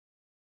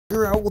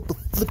figure out what the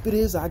flip it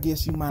is, I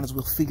guess you might as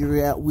well figure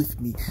it out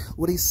with me.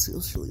 What is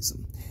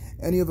socialism?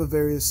 Any of the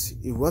various,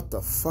 what the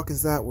fuck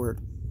is that word?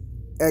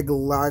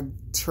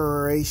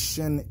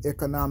 Egalitarian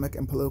economic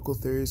and political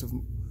theories of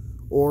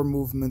or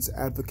movements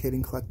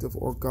advocating collective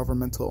or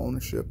governmental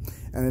ownership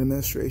and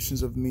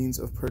administrations of means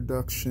of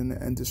production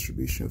and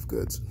distribution of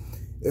goods.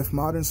 If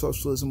modern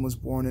socialism was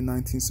born in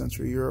 19th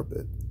century Europe,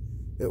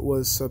 it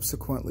was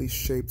subsequently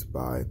shaped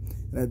by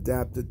and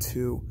adapted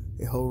to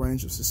a whole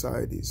range of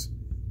societies.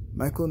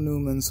 Michael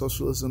Newman's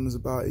socialism is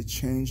about a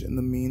change in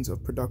the means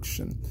of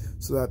production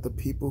so that the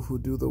people who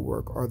do the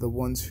work are the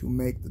ones who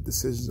make the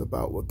decisions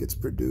about what gets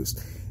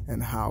produced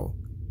and how.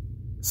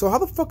 So how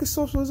the fuck is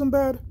socialism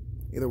bad?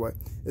 Either way,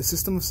 a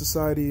system of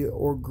society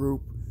or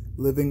group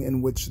living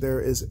in which there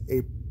is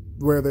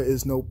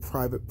no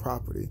private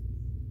property.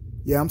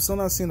 Yeah, I'm still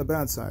not seeing the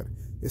bad side.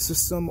 A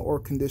system or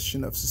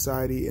condition of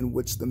society in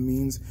which the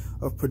means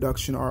of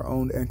production are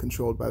owned and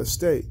controlled by the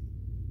state.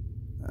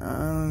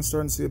 I'm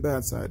starting to see a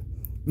bad side.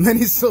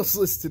 Many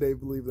socialists today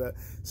believe that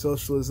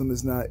socialism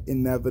is not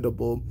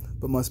inevitable,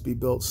 but must be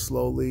built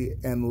slowly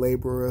and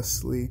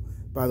laboriously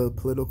by the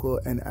political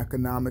and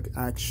economic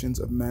actions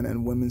of men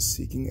and women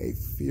seeking a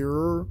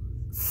freer,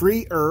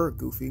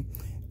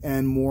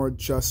 and more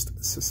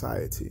just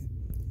society.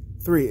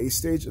 3. A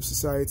stage of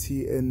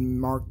society in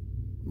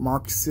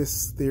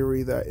Marxist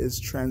theory that is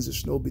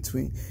transitional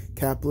between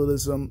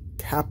capitalism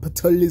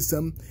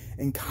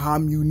and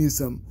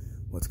communism.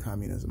 What's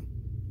communism?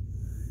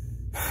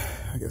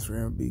 I guess we're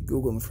going to be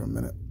Googling for a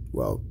minute.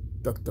 Well,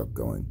 duck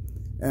going.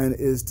 And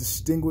is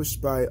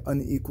distinguished by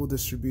unequal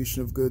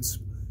distribution of goods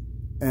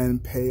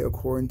and pay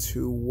according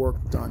to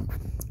work done.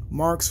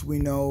 Marx, we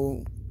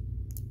know,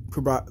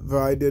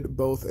 provided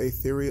both a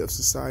theory of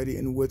society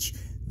in which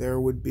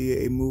there would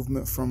be a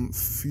movement from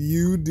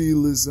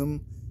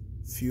feudalism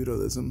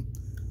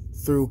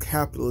through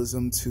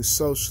capitalism to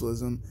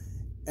socialism,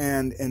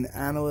 and an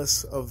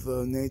analysis of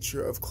the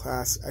nature of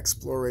class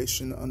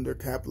exploration under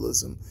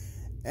capitalism,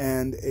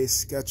 and a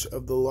sketch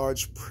of the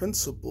large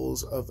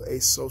principles of a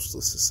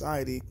socialist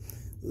society.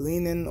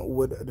 Lenin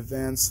would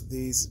advance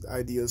these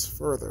ideas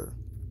further.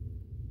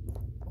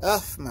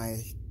 Oh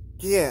my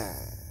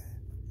god.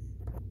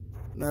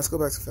 Now let's go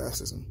back to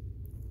fascism.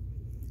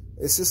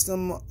 A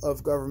system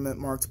of government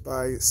marked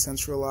by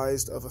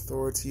centralized of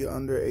authority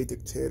under a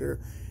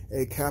dictator,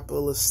 a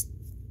capitalist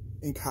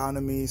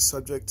economy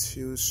subject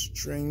to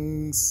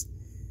stringent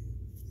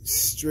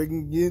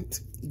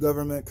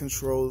government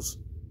controls,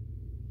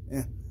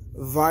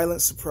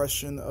 violent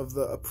suppression of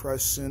the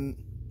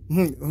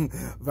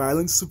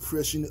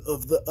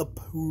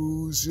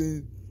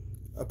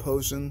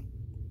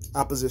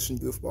opposition,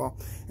 goofball,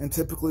 and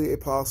typically a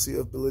policy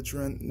of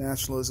belligerent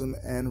nationalism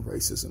and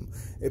racism,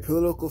 a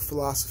political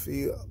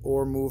philosophy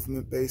or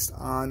movement based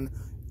on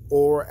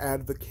or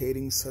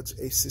advocating such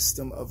a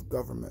system of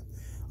government,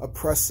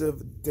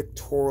 oppressive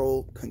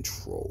dictatorial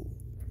control,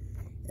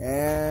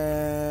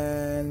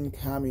 and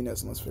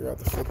communism. Let's figure out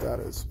the fuck that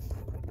is.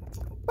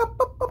 I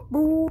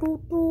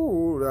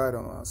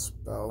don't know how to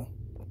spell.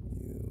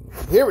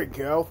 Here we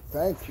go.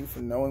 Thank you for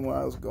knowing what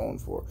I was going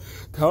for.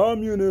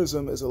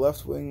 Communism is a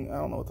left-wing, I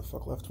don't know what the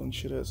fuck left-wing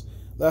shit is.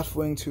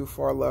 Left-wing to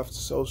far-left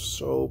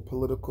social,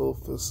 political,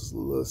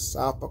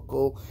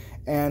 philosophical,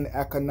 and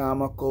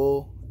economic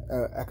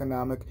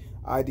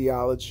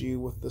ideology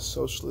with the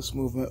socialist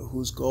movement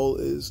whose goal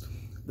is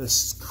the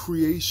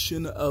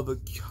creation of a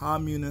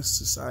communist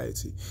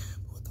society.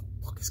 What the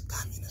fuck is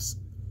communist?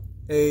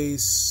 A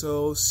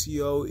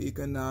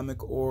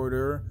socio-economic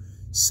order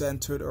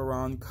centered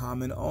around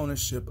common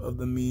ownership of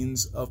the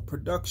means of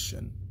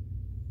production.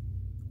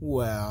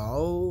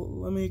 Well,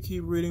 let me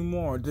keep reading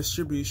more.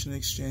 Distribution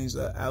exchange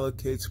that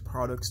allocates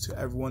products to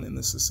everyone in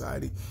the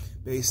society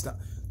based on...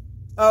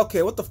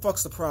 Okay, what the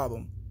fuck's the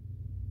problem?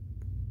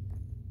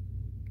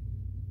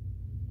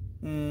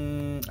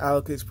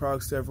 Allocates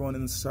products to everyone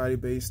in the society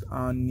based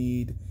on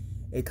need.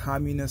 A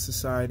communist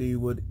society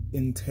would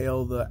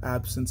entail the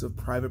absence of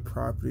private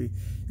property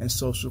and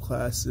social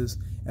classes,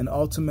 and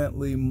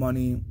ultimately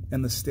money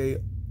and the state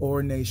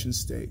or nation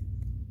state.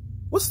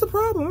 What's the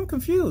problem? I'm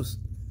confused.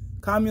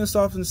 Communists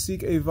often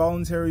seek a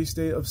voluntary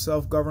state of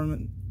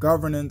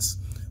self-governance,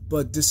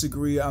 but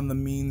disagree on the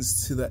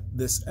means to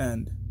this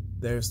end.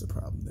 There's the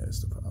problem.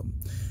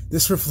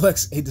 This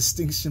reflects a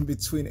distinction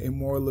between a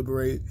more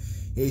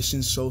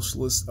liberation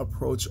socialist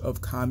approach of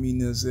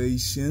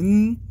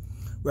communization,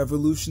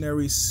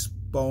 revolutionary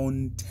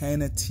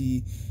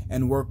spontaneity,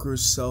 and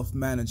workers'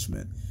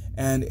 self-management,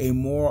 and a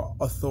more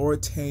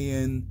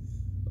authoritarian,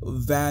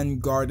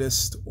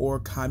 vanguardist, or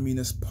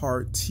communist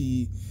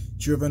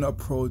party-driven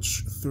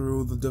approach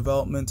through the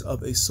development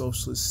of a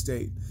socialist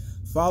state,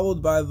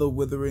 followed by the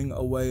withering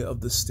away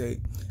of the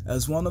state.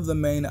 As one of the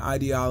main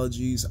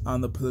ideologies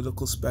on the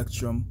political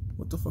spectrum,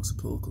 what the fuck's a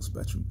political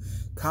spectrum?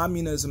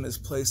 Communism is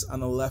placed on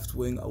the left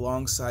wing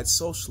alongside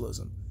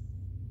socialism.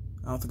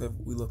 I don't think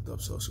we looked up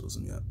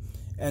socialism yet.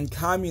 And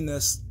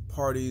communist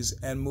parties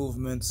and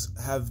movements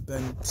have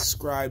been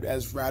described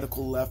as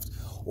radical left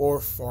or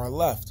far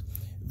left.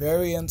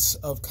 Variants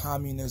of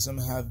communism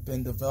have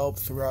been developed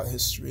throughout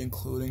history,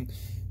 including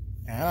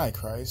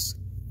Antichrist.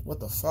 What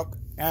the fuck?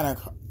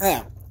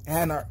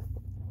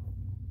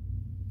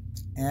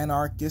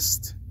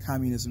 Anarchist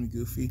communism,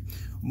 goofy,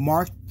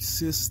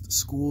 Marxist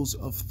schools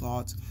of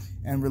thought,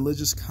 and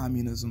religious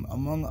communism.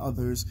 Among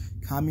others,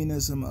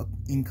 communism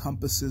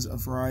encompasses a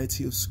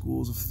variety of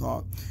schools of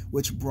thought,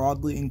 which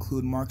broadly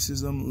include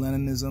Marxism,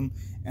 Leninism,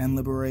 and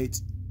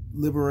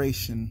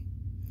liberation.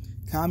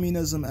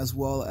 Communism, as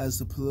well as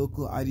the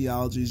political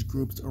ideologies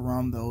grouped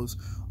around those.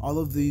 All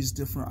of these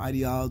different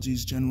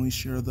ideologies generally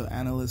share the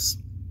analysis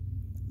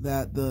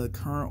that the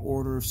current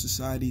order of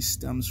society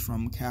stems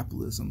from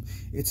capitalism,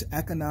 its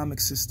economic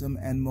system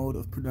and mode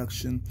of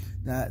production,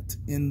 that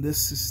in this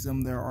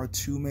system there are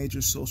two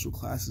major social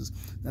classes,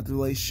 that the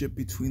relationship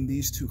between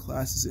these two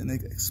classes is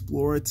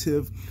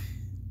exploitative,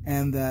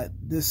 and that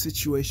this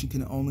situation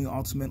can only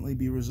ultimately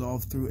be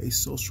resolved through a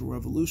social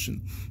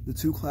revolution. The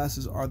two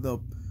classes are the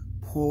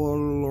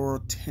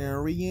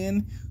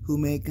proletarian, who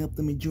make up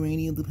the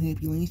majority of the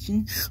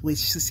population, which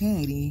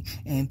society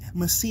and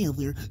must sell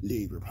their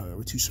labor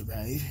power to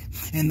survive,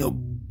 and the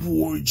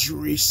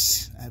bourgeois,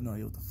 I have no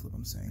idea what the flip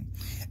I'm saying,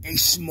 a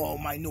small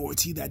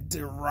minority that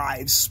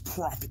derives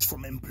profit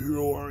from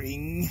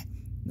employing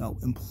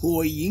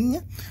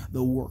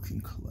the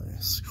working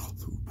class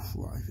through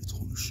private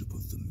ownership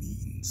of the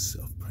means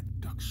of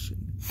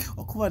production.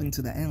 According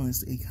to the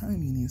analyst, a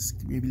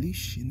communist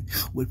revolution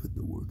would put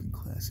the working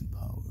class in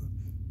power.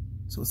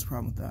 So what's the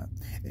problem with that?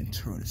 In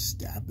turn,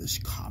 establish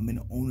common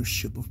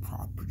ownership of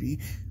property,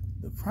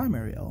 the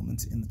primary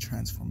element in the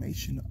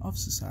transformation of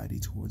society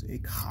towards a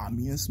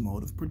communist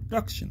mode of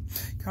production.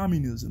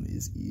 Communism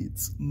is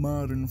its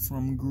modern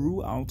form,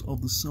 grew out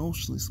of the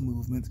socialist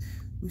movement.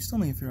 We still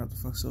need to figure out what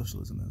the fuck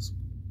socialism is.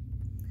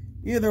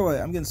 Either way,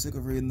 I'm getting sick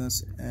of reading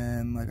this,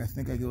 and I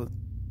think I get what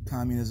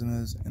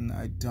communism is, and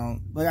I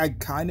don't. I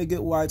kind of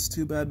get why it's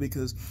too bad,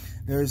 because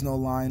there is no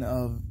line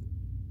of,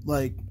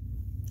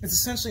 it's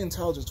essentially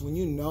intelligence when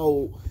you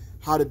know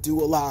how to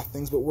do a lot of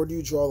things, but where do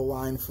you draw the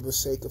line for the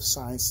sake of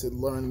science to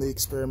learn the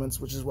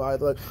experiments, which is why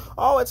they're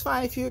it's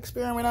fine if you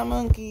experiment on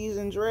monkeys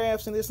and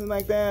giraffes and this and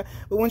like that,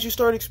 but once you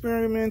start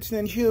experimenting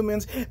in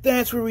humans,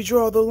 that's where we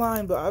draw the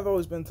line. But I've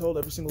always been told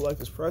every single life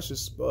is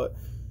precious, but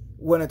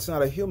when it's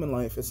not a human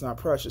life, it's not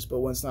precious. But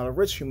when it's not a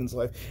rich human's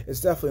life,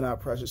 it's definitely not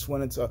precious.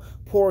 When it's a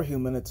poor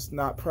human, it's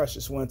not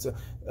precious. When it's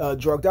a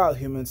drugged out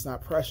human, it's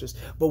not precious.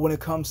 But when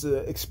it comes to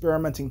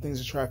experimenting things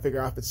to try to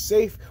figure out if it's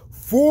safe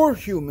for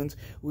humans,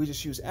 we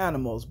just use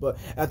animals. But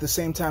at the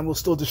same time, we'll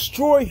still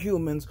destroy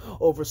humans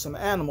over some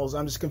animals.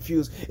 I'm just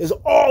confused. Is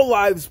all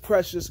lives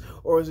precious,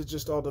 or is it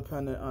just all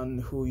dependent on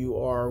who you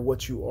are,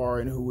 what you are,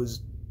 and who is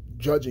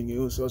judging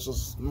you? So it's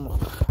just,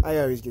 I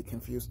always get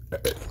confused.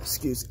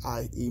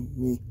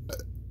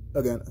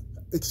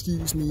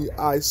 Excuse me.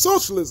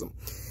 Socialism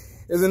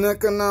is an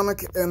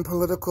economic and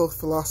political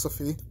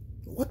philosophy.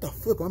 What the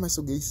flip? Why am I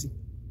so gassy?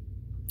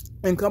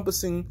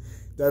 Encompassing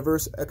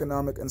diverse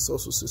economic and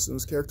social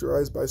systems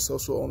characterized by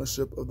social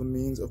ownership of the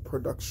means of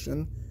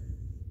production.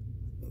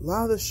 A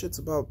lot of this shit's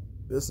about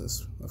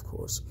business, of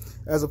course.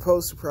 As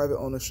opposed to private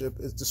ownership,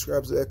 it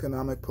describes the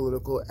economic,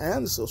 political,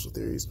 and social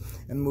theories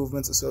and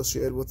movements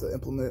associated with the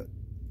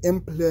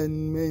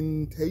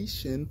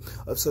implementation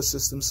of such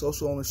systems.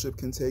 Social ownership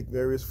can take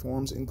various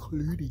forms,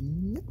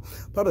 including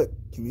public,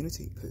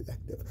 community,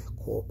 collective,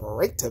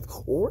 cooperative,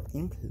 or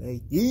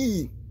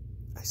employee.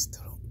 I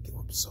still don't get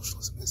what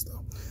socialism is,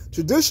 though.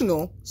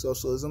 Traditional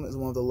socialism is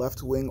one of the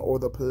left wing or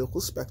the political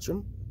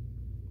spectrum.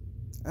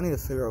 I need to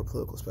figure out what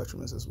political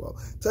spectrum is as well.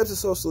 Types of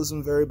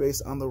socialism vary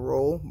based on the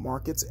role,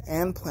 markets,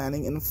 and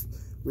planning in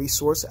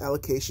resource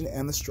allocation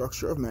and the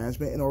structure of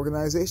management in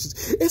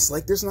organizations. It's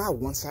like there's not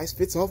one size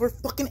fits all for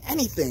fucking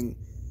anything.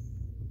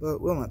 But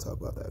we'll not talk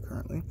about that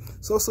currently.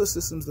 Socialist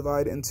systems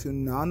divide into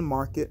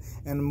non-market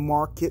and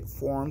market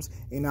forms.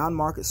 A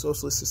non-market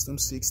socialist system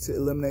seeks to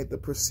eliminate the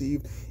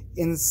perceived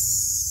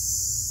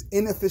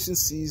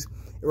inefficiencies,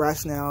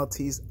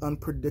 irrationalities,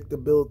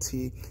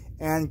 unpredictability,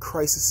 and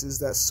crises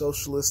that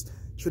socialists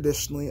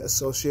traditionally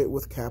associate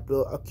with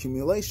capital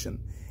accumulation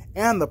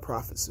and the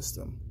profit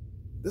system.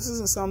 This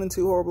isn't sounding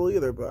too horrible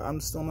either, but I'm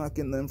still not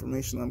getting the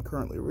information I'm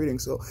currently reading,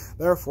 so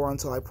therefore,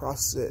 until I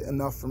process it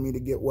enough for me to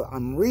get what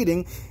I'm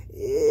reading,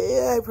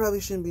 I probably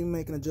shouldn't be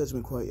making a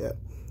judgment quite yet.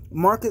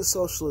 Market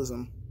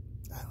socialism,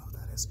 I don't know what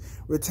that is,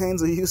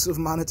 retains the use of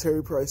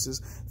monetary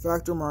prices,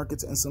 factor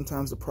markets, and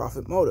sometimes the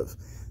profit motive.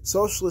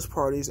 Socialist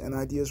parties and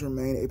ideas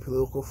remain a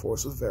political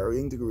force with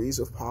varying degrees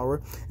of power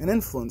and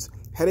influence,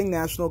 heading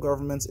national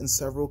governments in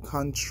several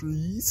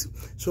countries.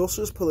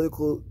 Socialist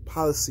political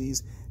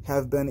policies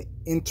have been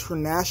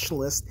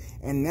internationalist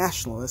and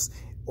nationalist,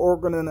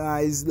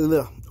 organized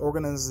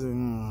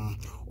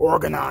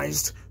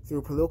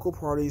through political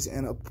parties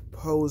and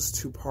opposed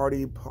to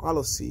party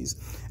policies,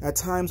 at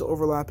times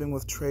overlapping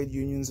with trade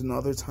unions and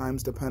other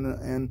times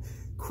dependent and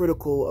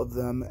critical of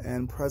them,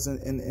 and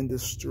present in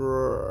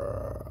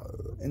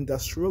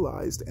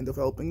industrialized and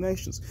developing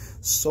nations.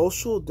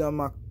 Social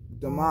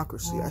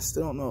democracy. I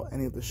still don't know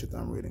any of the shit that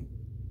I'm reading.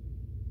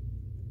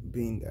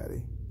 Bean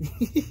Daddy.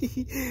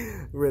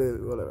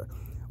 Really, whatever.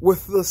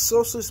 With the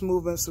socialist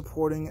movement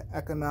supporting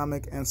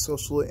economic and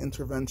social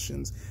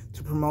interventions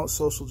to promote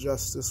social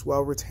justice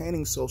while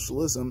retaining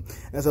socialism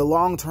as a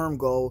long-term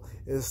goal,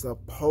 is the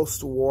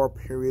post-war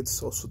period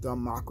social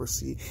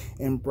democracy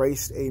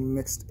embraced a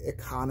mixed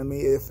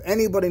economy. If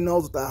anybody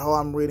knows what the hell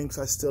I'm reading, because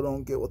I still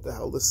don't get what the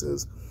hell this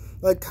is.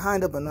 Like,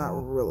 kind of, but not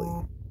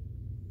really.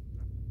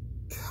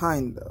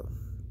 Kind of.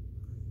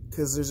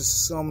 Because there's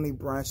just so many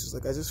branches.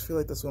 Like, I just feel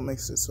like that's what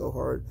makes it so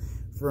hard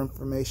for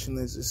information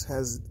that just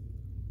has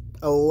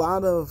a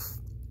lot of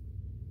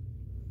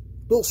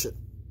bullshit.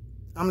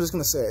 I'm just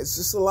going to say it. It's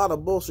just a lot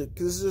of bullshit.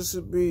 Because it just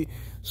should be,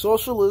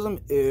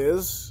 socialism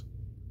is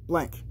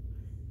blank.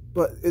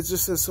 But it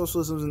just says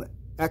socialism is an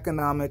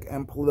economic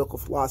and political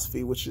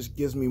philosophy, which just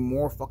gives me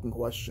more fucking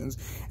questions.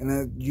 And then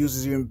it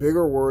uses even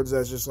bigger words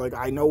as just like,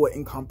 I know what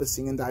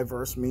encompassing and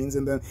diverse means,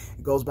 and then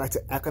it goes back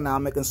to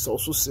economic and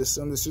social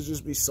system. This should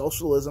just be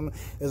socialism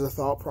as a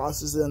thought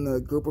process in a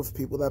group of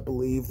people that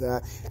believe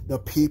that the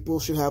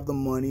people should have the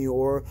money,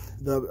 or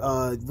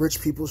the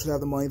rich people should have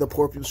the money, the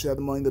poor people should have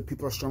the money, the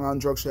people who are strung out on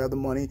drugs should have the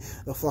money,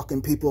 the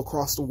fucking people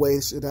across the way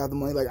should have the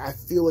money. Like, I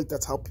feel like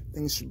that's how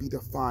things should be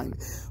defined.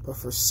 But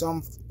for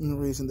some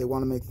reason, they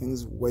want to make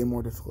things way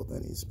more difficult than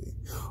it needs to be.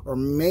 Or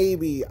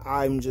maybe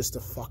I'm just a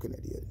fucking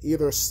idiot.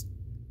 Either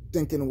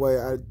stinking way,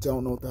 I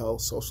don't know what the hell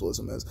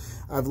socialism is.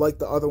 I've liked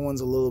the other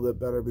ones a little bit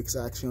better because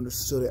I actually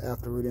understood it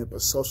after reading it,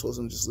 but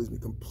socialism just leaves me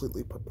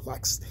completely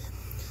perplexed.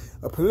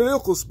 A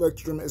political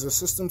spectrum is a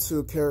system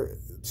to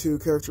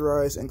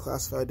characterize and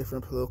classify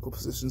different political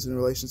positions in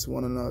relation to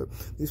one another.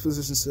 These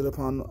positions sit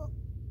upon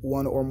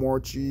one or more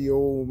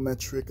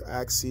geometric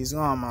axes,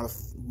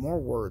 more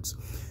words,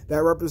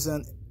 that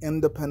represent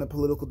independent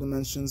political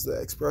dimensions. The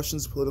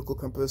expressions political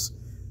compass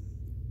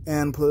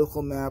and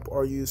political map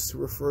are used to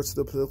refer to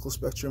the political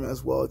spectrum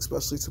as well,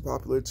 especially to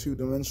popular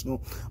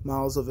two-dimensional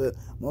models of it.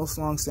 Most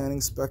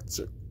long-standing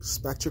spectra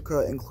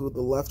include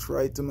the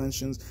left-right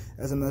dimensions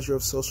as a measure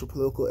of social,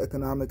 political,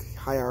 economic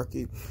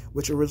hierarchy,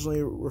 which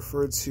originally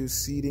referred to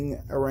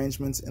seating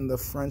arrangements in the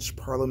French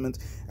Parliament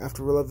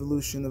after the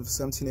Revolution of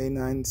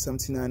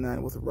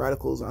 1789-1799, with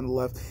radicals on the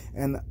left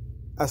and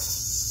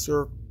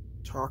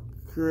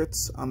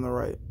aristocrats on the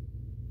right.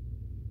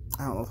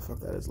 I don't know what the fuck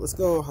that is. Let's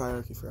go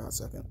hierarchy for a hot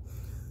second.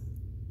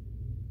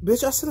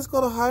 Bitch, I said let's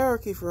go to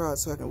hierarchy for a hot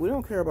second. We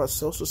don't care about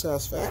social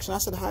satisfaction. I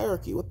said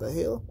hierarchy. What the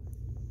hell?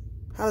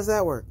 How does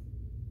that work?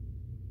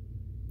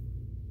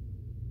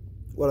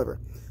 Whatever.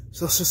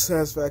 Social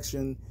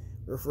satisfaction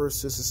refers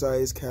to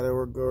society's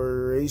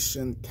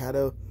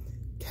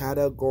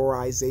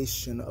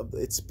categorization of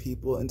its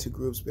people into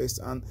groups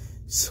based on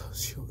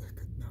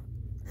socioeconomic.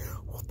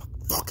 What the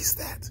fuck is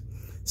that?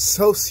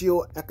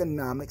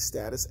 Socioeconomic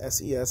status.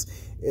 SES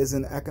is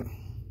an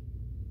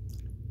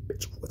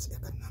Bitch, what's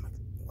economic?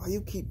 Why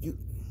you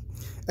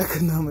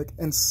economic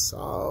and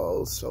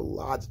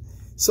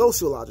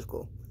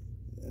sociological,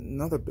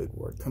 another big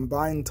word,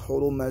 combined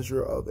total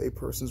measure of a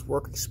person's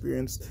work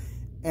experience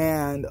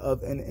and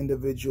of an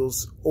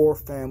individual's or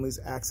family's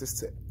access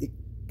to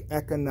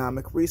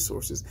economic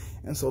resources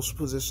and social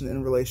position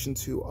in relation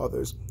to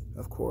others.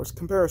 Of course,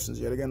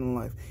 comparisons, yet again in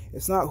life.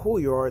 It's not who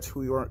you are, it's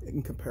who you are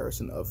in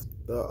comparison of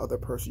the other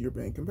person you're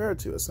being compared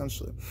to,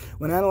 essentially.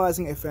 When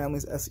analyzing a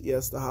family's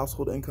SES, the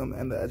household income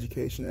and the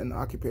education and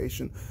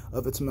occupation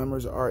of its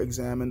members are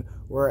examined,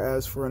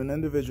 whereas for an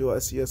individual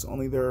SES,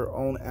 only their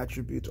own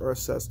attributes are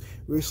assessed.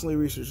 Recently,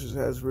 researchers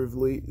has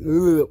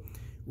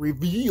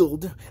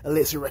revealed a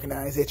lesser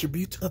recognized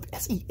attribute of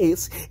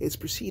SES is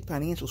perceived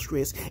financial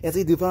stress as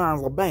it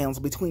divides the bounds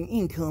between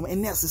income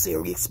and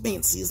necessary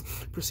expenses.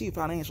 Perceived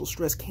financial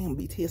stress can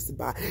be tested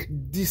by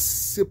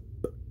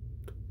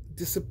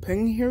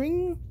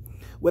disappearing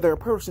whether a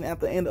person at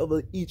the end of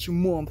each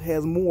month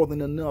has more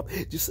than enough,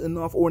 just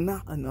enough or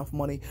not enough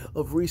money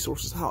of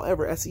resources.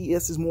 However,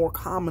 SES is more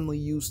commonly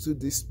used to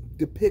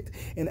depict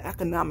an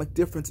economic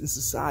difference in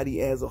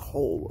society as a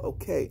whole.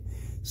 Okay.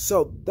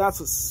 So that's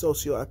a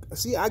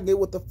see, I get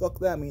what the fuck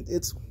that means.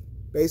 It's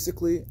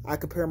basically, I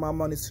compare my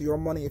money to your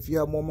money. If you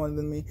have more money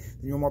than me,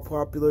 then you're more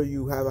popular,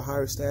 you have a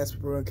higher status,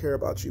 people are going to care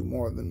about you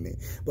more than me.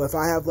 But if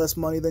I have less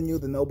money than you,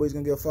 then nobody's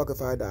going to give a fuck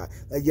if I die.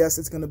 Like, yes,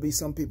 it's going to be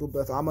some people,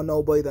 but if I'm a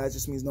nobody, that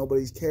just means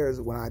nobody cares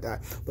when I die.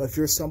 But if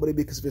you're somebody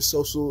because of your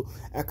social,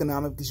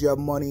 economic, because you have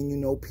money and you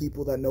know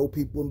people that know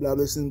people and blah,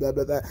 blah, blah,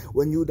 blah, blah,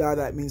 when you die,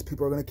 that means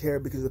people are going to care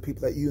because the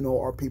people that you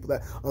know are people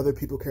that other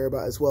people care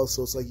about as well.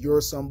 So it's like, you're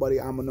somebody,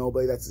 I'm a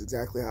nobody. That's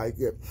exactly how you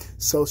get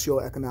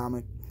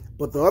socioeconomic.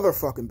 But the other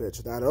fucking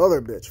bitch, that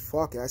other bitch,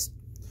 fuck, I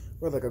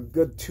read like a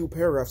good 2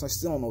 paragraphs and I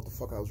still don't know what the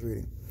fuck I was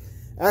reading.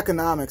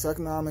 Economics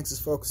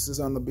focuses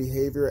on the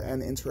behavior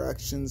and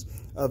interactions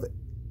of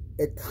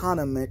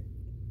economic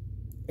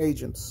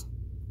agents.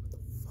 What the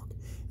fuck?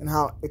 And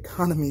how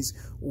economies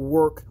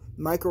work.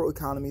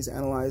 Microeconomies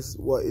analyze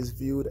what is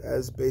viewed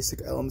as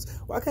basic elements.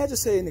 Why can't I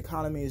just say an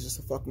economy is just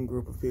a fucking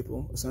group of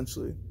people,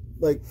 essentially?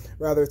 like,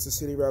 rather it's a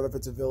city, rather if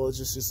it's a village,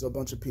 it's just a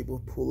bunch of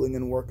people pooling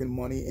and working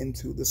money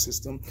into the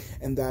system,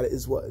 and that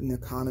is what an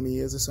economy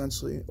is,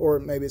 essentially. Or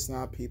maybe it's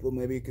not people,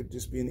 maybe it could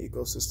just be an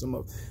ecosystem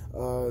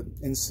of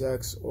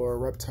insects or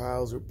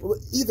reptiles, or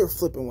either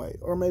flipping way.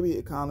 Or maybe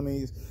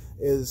economies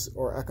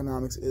or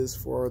economics is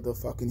for the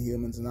fucking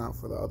humans and not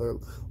for the other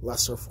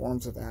lesser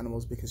forms of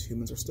animals, because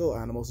humans are still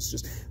animals. It's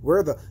just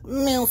we're the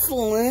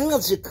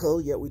morphological,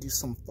 yet we do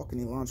some fucking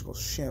illogical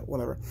shit,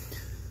 whatever.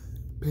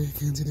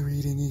 Begins in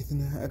reading,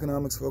 Ethan.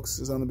 Economics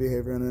focuses on the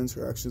behavior and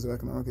interactions of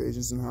economic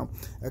agents and how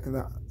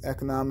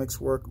economics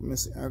work.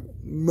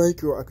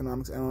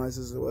 Microeconomics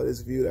analyzes what is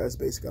viewed as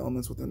basic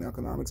elements within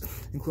economics,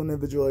 including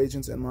individual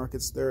agents and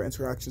markets, their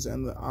interactions,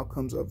 and the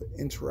outcomes of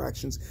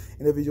interactions.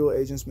 Individual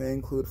agents may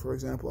include, for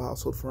example,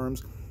 household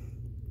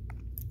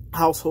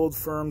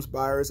firms,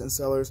 buyers, and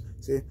sellers.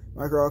 See,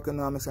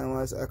 microeconomics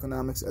analyze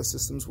economics as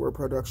systems where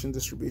production,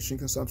 distribution,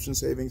 consumption,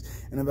 savings,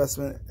 and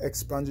investment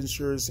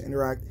expenditures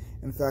interact,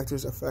 and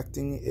factors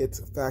affecting it,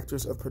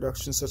 factors of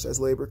production such as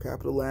labor,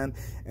 capital, land,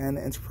 and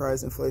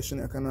enterprise,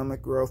 inflation,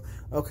 economic growth.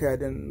 Okay, I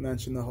didn't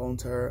mention the whole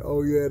entire,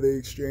 oh yeah, they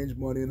exchange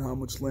money and how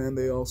much land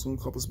they also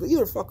encompass, but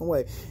either fucking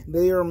way,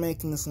 they are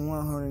making this a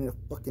lot harder than it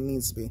fucking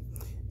needs to be.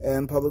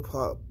 And public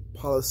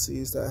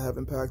policies that have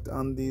impact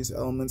on these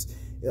elements.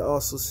 It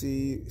also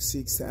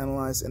seeks to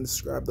analyze and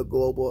describe the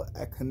global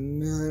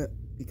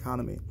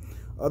economy.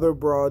 Other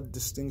broad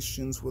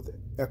distinctions with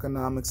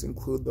economics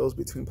include those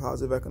between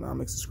positive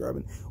economics,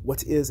 describing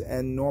what is,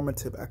 and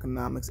normative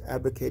economics,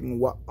 advocating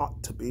what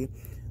ought to be.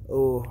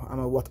 Oh, I'm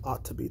a what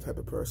ought to be type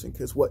of person,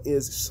 because what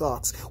is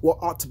sucks. What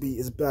ought to be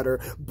is better.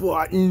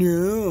 But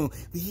no,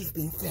 we've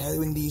been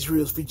following these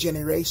rules for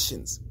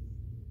generations.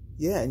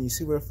 Yeah, and you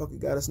see where the fuck it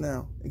got us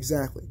now.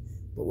 Exactly.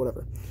 But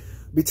whatever.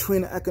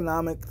 Between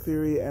economic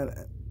theory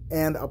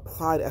and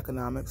applied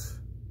economics,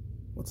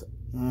 what's it?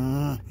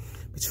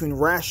 Between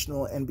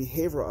rational and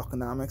behavioral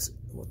economics,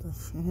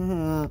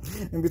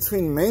 and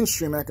between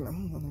mainstream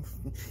economics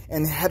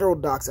and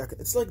heterodox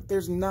economics, it's like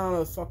there's not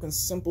a fucking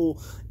simple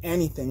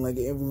anything. Like,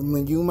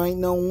 you might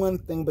know one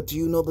thing, but do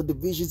you know the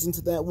divisions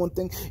into that one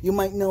thing? You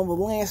might know the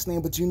last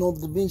name, but do you know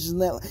the divisions in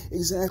that?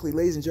 Exactly,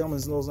 ladies and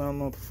gentlemen, those I don't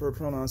know preferred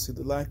pronouns to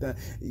the like that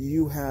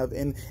you have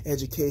in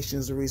education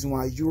is the reason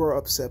why you are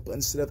upset. But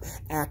instead of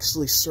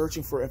actually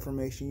searching for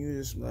information, you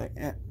just like,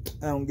 I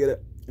don't get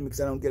it. And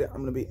because I don't get it,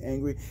 I'm going to be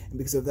angry. And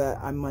because of that,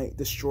 I might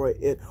destroy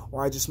it,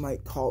 or I just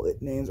might call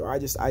it names, or I'm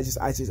just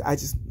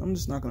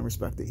not going to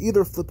respect it.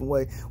 Either flipping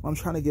way, what I'm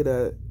trying to get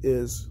at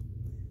is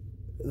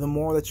the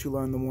more that you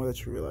learn, the more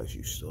that you realize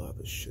you still have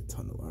a shit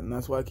ton to learn. And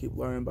that's why I keep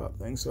learning about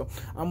things. So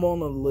I'm willing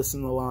to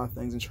listen to a lot of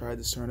things and try to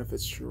discern if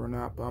it's true or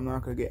not, but I'm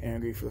not going to get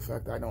angry for the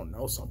fact that I don't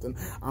know something.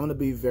 I'm going to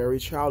be very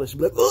childish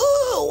and be like,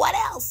 ooh, what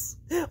else?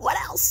 What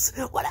else?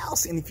 What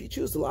else? And if you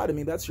choose to lie to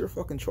me, that's your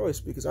fucking choice,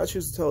 because I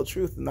choose to tell the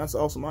truth, and that's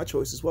also my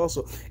choice as well.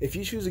 So if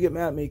you choose to get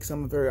mad at me because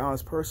I'm a very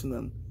honest person,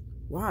 then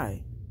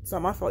why? It's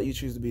not my fault you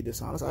choose to be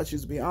dishonest. I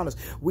choose to be honest.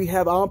 We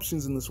have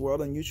options in this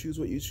world, and you choose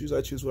what you choose,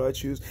 I choose what I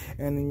choose,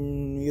 and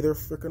in either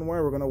freaking way,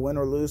 we're going to win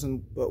or lose,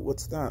 but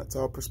what's that? It's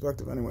all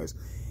perspective anyways.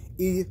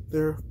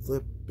 Either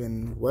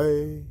flipping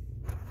way,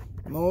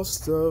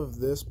 most of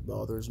this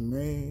bothers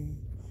me.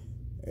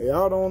 Hey,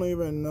 I don't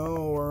even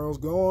know where I was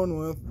going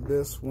with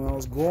this when I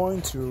was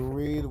going to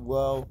read,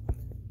 well,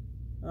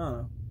 I don't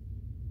know.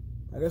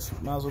 I guess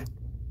might as well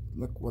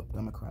look what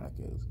Democratic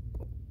is.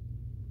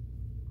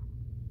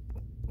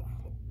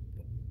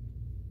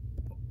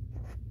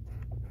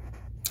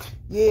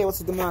 Yeah,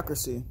 what's a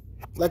democracy?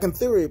 Like, in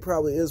theory, it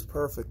probably is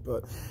perfect,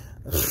 but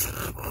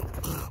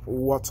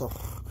what's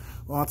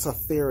a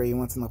theory?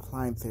 What's an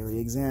applied theory?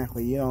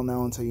 Exactly. You don't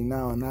know until you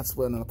know, and that's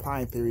what an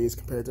applied theory is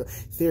compared to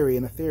theory.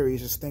 And a theory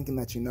is just thinking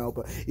that you know,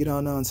 but you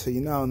don't know until you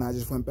know, and I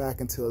just went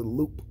back into a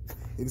loop.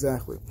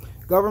 Exactly.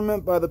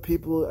 Government by the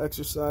people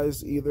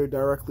exercised either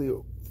directly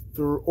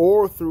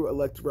through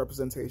elected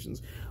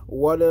representations.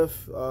 What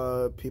if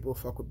people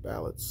fuck with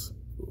ballots?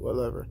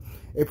 Whatever.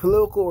 A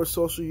political or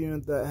social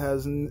unit that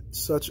has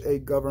such a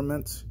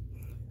government,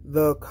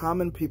 the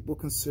common people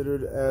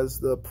considered as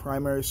the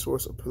primary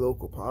source of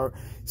political power.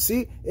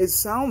 See, it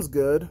sounds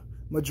good.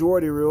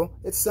 Majority rule.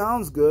 It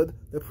sounds good.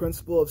 The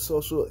principle of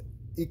social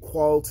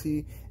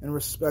equality and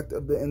respect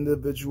of the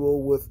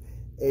individual with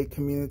a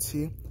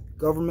community.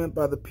 Government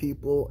by the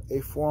people,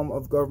 a form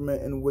of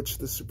government in which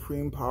the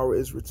supreme power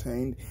is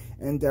retained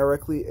and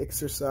directly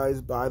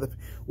exercised by the...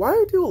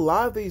 Why do a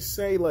lot of these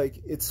say, like,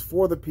 it's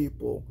for the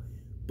people,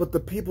 but the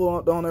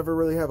people don't ever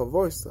really have a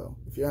voice, though?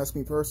 If you ask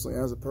me personally,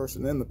 as a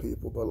person in the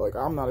people, but, like,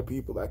 I'm not a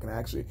people that can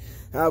actually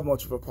have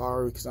much of a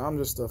power, because I'm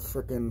just a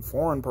freaking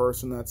foreign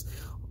person that's...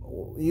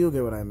 You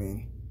get what I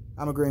mean.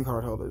 I'm a green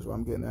card holder, is what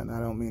I'm getting at, and I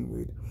don't mean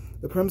weed.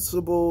 The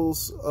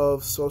principles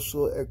of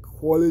social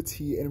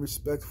equality and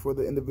respect for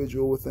the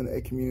individual within a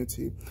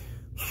community.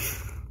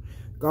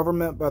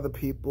 Government by the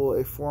people,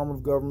 a form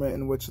of government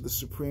in which the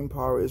supreme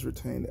power is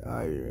retained.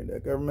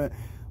 Government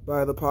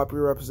by the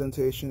popular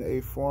representation, a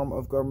form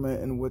of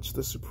government in which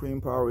the supreme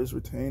power is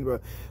retained.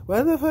 But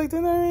why the fuck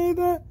did I read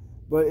that?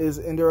 but is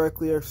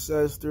indirectly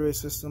exercised through a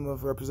system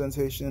of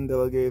representation and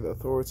delegated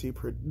authority,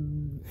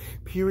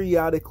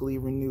 periodically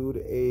renewed,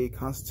 a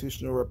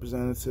constitutional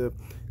representative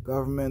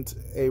government,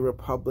 a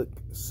republic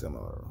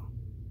similar.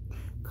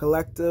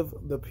 Collective,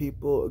 the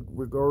people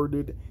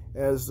regarded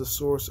as the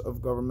source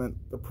of government,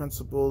 the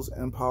principles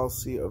and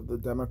policy of the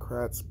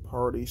Democrats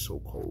Party,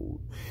 so-called.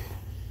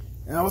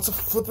 And now it's a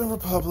flipping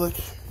republic.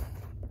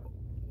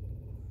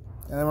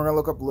 And then we're going to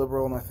look up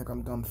liberal, and I think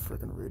I'm done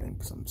freaking reading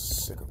because I'm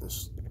sick of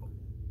this.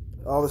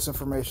 All this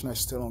information, I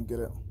still don't get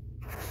it.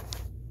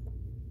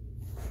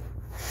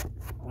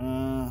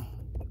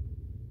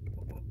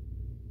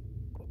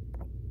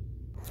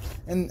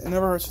 And it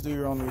never hurts to do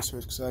your own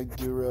research, because I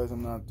do realize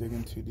I'm not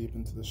digging too deep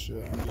into this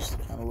shit. I'm just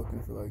kind of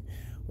looking for, like,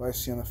 what I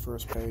see on the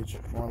first page,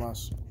 more or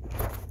less.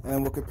 And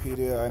then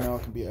Wikipedia, I know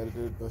it can be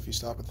edited, but if you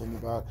stop and think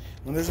about it,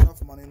 when there's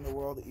enough money in the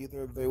world,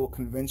 either they will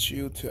convince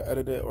you to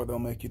edit it, or they'll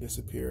make you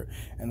disappear,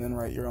 and then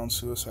write your own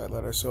suicide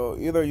letter. So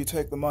either you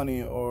take the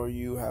money, or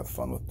you have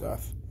fun with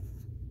death.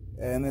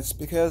 And it's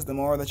because the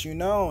more that you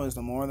know is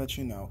the more that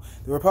you know.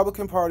 The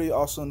Republican Party,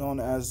 also known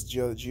as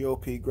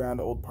GOP,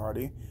 Grand Old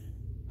Party,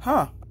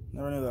 never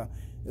knew that,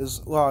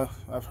 well,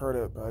 I've heard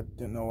it, but I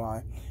didn't know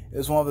why,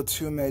 is one of the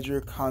two major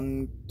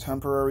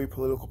contemporary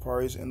political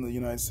parties in the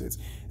United States.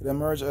 It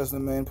emerged as the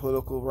main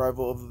political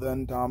rival of the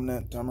then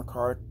dominant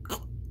Democratic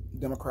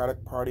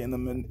Party in the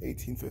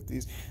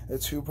mid-1850s. The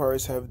two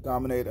parties have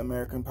dominated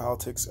American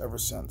politics ever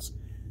since.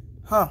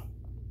 I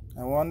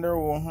wonder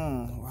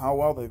how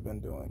well they've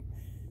been doing.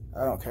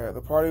 I don't care.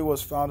 The party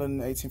was founded in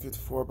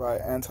 1854 by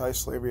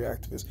anti-slavery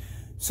activists.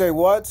 Say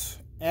what?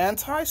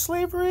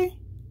 Anti-slavery?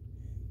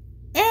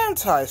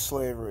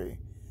 Anti-slavery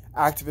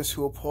activists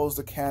who opposed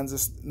the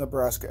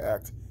Kansas-Nebraska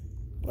Act.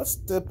 Let's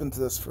dip into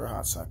this for a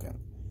hot second.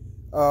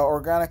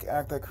 Organic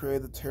Act that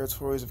created the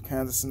territories of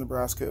Kansas and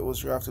Nebraska. It was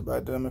drafted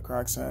by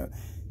Democratic Senator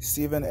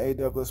Stephen A.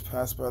 Douglas,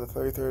 passed by the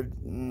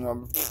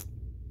 33rd.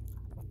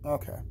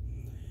 Okay.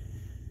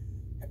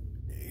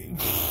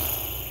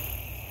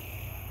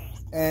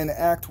 An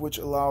act which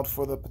allowed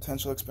for the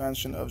potential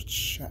expansion of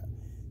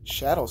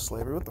chattel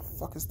slavery. What the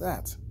fuck is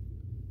that?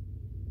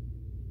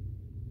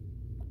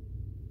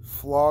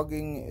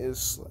 Flogging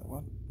is...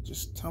 What?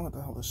 Just tell me what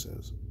the hell this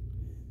is.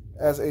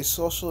 As a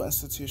social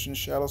institution,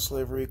 chattel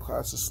slavery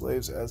classes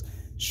slaves as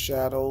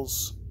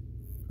chattels.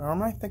 Or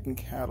am I thinking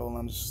cattle and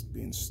I'm just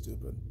being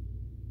stupid?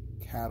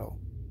 Cattle.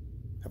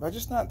 Have I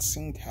just not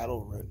seen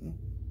cattle written?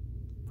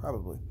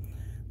 Probably.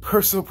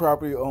 Personal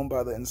property owned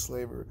by the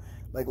enslaver.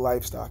 Like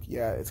livestock.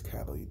 Yeah, it's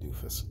cattle, you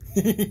doofus.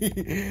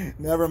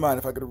 Never mind.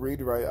 If I could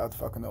read right, I'd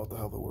fucking know what the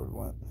hell the word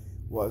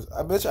was.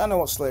 I bet you I know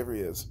what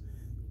slavery is.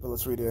 But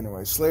let's read it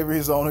anyway. Slavery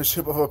is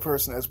ownership of a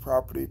person as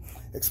property,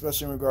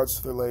 especially in regards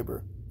to their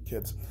labor.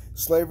 Kids.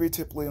 Slavery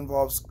typically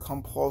involves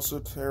compulsory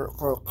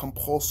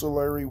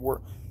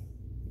work.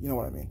 You know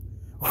what I mean.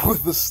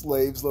 With the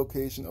slave's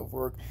location of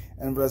work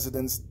and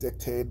residence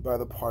dictated by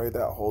the party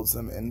that holds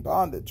them in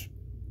bondage.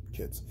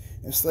 Kids.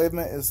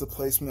 Enslavement is the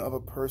placement of a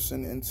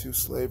person into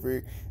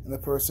slavery, and the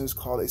person is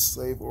called a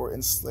slave or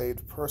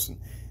enslaved person.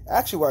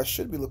 Actually, what I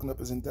should be looking up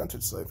is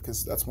indentured slave,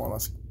 because that's more or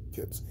less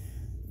kids.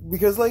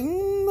 Because, like,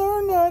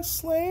 they're not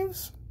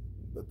slaves,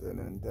 but they're an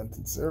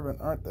indented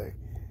servant, aren't they?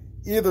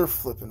 Either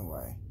flipping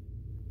way.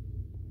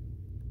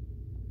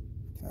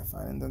 Can I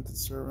find indented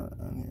servant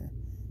on here?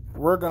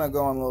 We're going to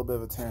go on a little bit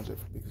of a tangent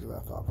because of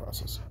that thought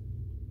process.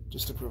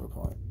 Just to prove a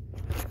point.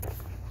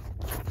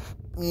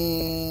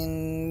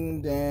 Indentured.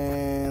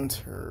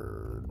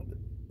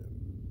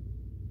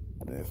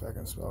 If I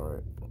can spell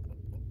right.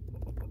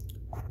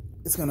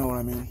 It's going to know what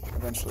I mean,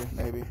 eventually,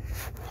 maybe,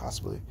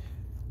 possibly.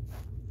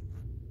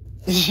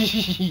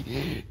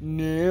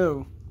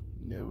 No.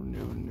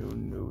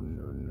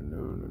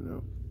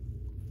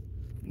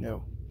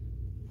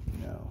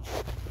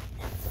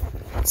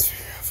 Let's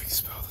figure out if we can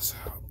spell this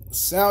out.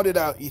 Sound it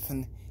out,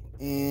 Ethan.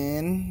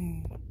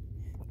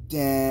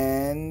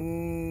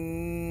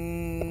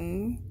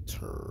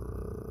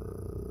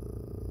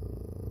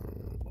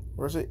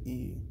 Where's it?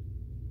 E?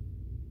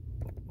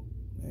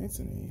 Maybe it's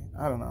an E.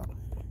 I don't know.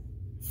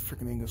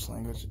 Freaking English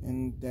language.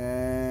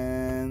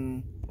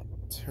 Indentured.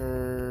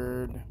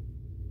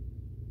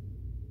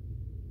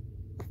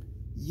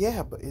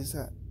 Yeah, but is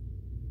that...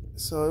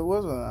 So it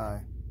was an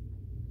I.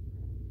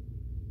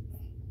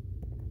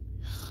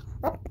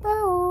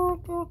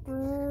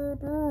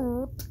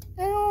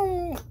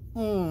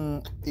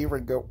 Here we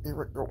go,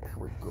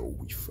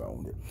 we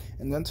found it.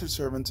 Indentured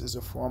servants is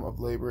a form of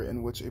labor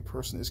in which a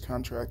person is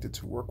contracted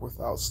to work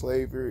without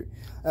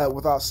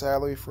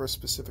salary for a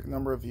specific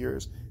number of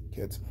years.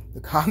 Kids.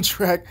 The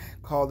contract,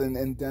 called an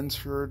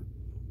indenture,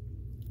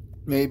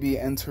 may be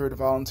entered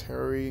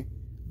voluntarily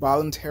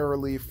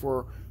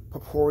for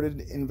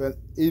purported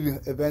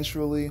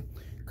eventually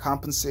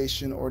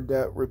compensation or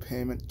debt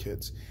repayment.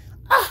 Kids.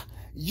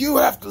 You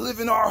have to live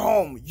in our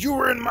home. You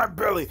were in my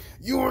belly.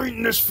 You were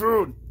eating this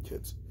food.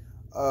 Kids.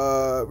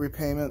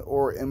 Repayment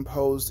or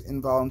imposed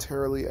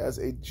involuntarily as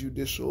a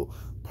judicial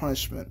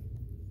punishment.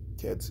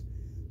 Kids.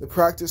 The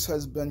practice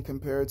has been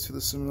compared to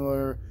the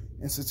similar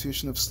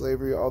institution of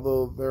slavery,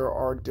 although there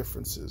are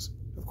differences.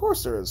 Of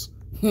course there is.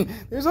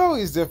 There's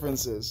always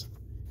differences.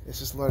 It's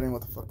just learning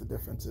what the fuck the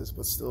difference is,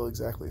 but still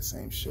exactly the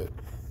same shit.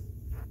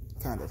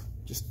 Kind of.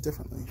 Just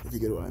differently, if you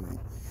get what I mean.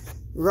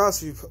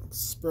 Regardless if you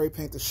spray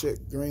paint the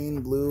shit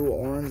green, blue,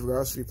 orange,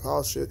 regardless if you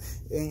polish it,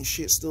 ain't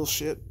shit still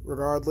shit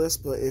regardless.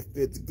 But if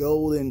it's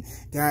gold and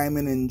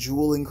diamond and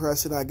jewel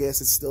encrusted, I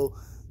guess it's still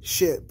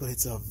shit, but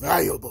it's a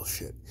valuable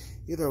shit.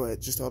 Either way,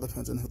 it just all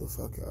depends on who the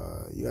fuck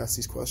you ask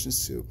these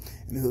questions to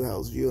and who the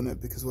hell's viewing it,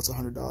 because what's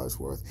 $100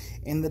 worth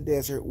in the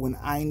desert when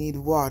I need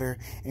water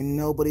and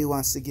nobody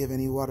wants to give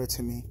any water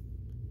to me?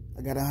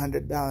 I got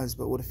 $100,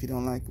 but what if you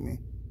don't like me?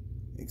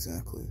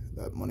 Exactly.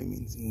 That money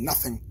means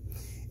nothing.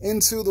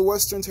 Into the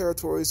western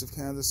territories of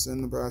Kansas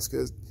and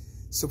Nebraska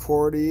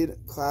supported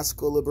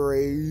classical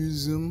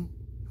liberalism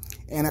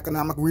and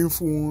economic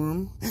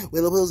reform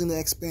while opposing the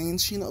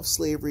expansion of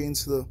slavery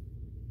into the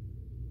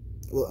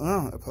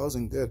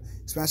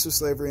expansion of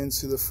slavery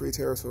into the free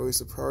territories.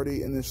 The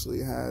party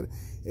initially had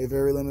a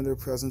very limited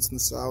presence in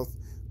the South,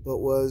 but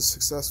was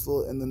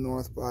successful in the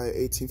North. By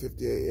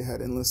 1858, it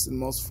had enlisted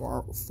most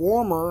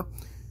former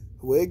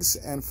Whigs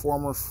and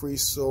former Free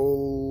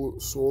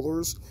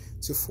Soilers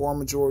to form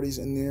majorities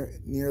in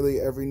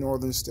nearly every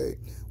northern state.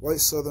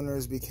 White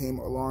Southerners became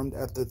alarmed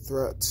at the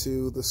threat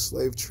to the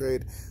slave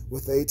trade.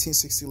 With the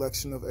 1860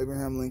 election of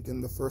Abraham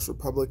Lincoln, the first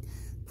Republican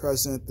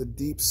president, the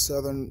deep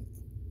Southern...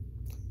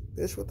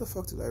 Bitch, what the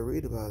fuck did I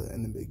read about it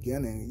in the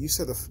beginning? You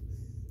said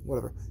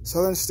whatever.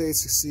 Southern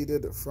states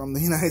seceded from the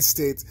United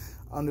States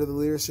under the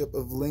leadership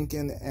of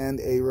Lincoln and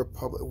a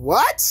republic.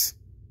 What?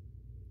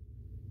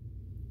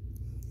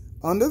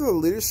 Under the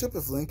leadership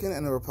of Lincoln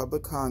and a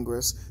Republican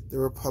Congress, the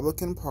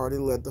Republican Party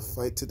led the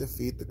fight to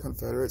defeat the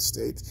Confederate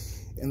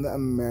States in the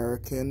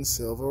American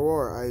Civil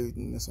War. I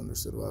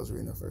misunderstood what I was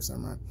reading the first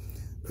time, right?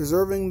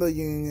 Preserving the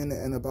Union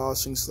and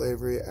abolishing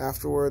slavery.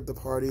 Afterward, the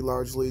party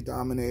largely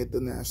dominated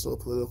the national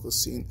political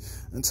scene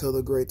until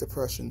the Great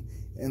Depression.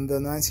 In the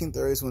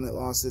 1930s, when it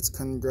lost its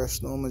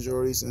congressional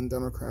majorities and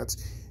Democrats'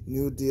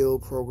 New Deal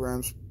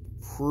programs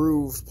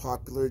proved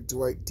popular,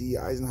 Dwight D.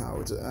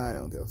 Eisenhower. I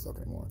don't give a fuck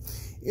anymore.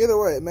 Either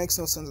way, it makes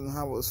no sense on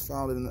how it was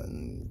founded.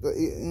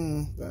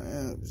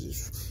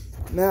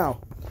 Now,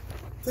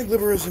 I think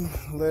liberalism,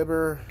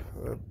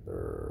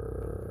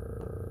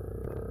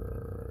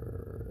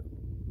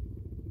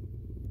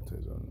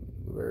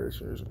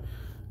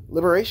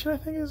 liberation, I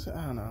think is,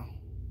 I don't know.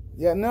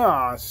 Yeah, no,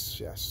 I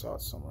saw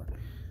it somewhere.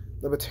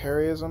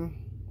 Libertarianism?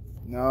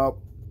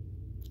 Nope.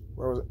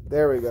 Where was it?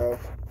 There we go.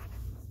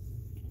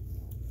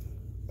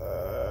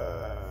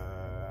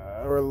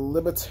 Or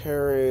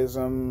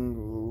libertarianism,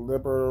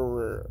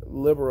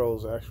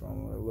 liberals, actually,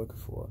 I'm really looking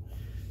for.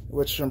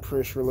 Which I'm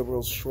pretty sure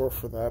liberals short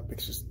for that,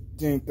 because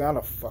it ain't that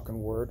a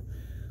fucking word.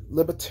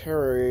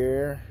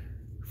 Libertarian,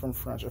 from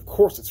French. Of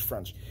course it's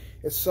French.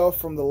 Itself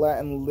from the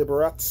Latin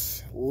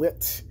liberat,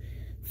 lit.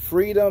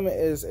 Freedom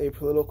is a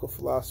political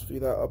philosophy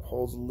that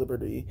upholds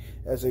liberty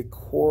as a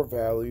core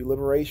value.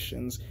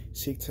 Liberations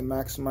seek to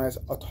maximize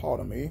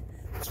autonomy.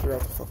 Let's figure out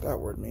what the fuck that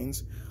word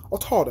means.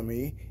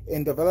 Autonomy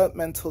in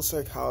developmental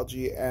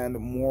psychology and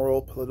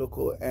moral,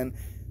 political, and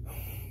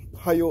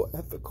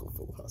bioethical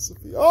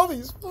philosophy. All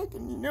these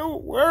fucking new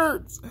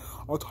words.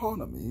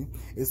 Autonomy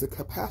is the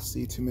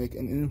capacity to make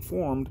an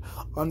informed,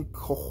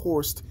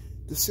 uncoerced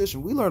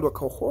decision. We learned what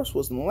coerce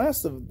was in the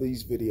last of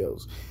these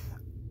videos.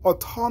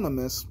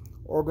 Autonomous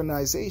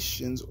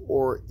organizations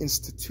or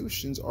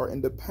institutions are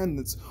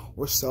independent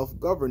or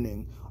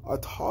self-governing.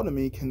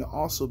 Autonomy can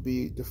also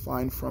be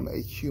defined from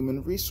a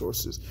human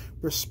resources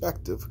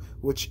perspective,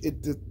 which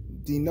it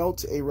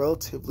denotes a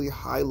relatively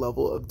high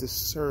level of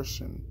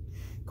discretion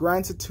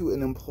granted to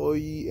an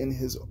employee in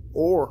his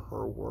or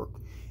her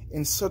work.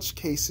 In such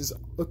cases,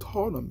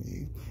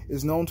 autonomy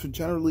is known to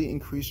generally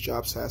increase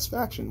job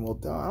satisfaction. Well,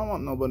 I don't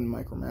want nobody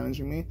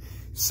micromanaging me.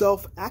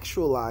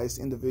 Self-actualized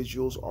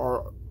individuals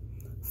are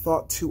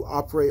thought to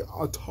operate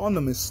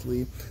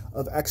autonomously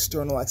of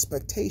external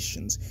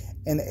expectations.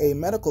 In a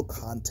medical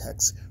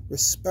context,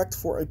 respect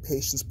for a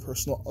patient's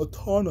personal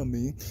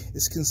autonomy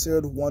is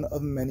considered one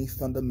of many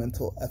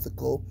fundamental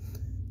ethical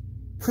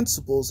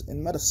principles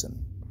in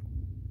medicine.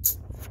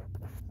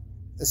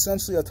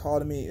 Essentially,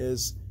 autonomy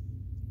is,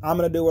 I'm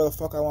going to do what the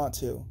fuck I want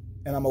to,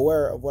 and I'm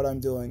aware of what I'm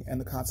doing and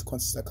the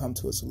consequences that come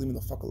to it, so leave me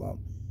the fuck alone.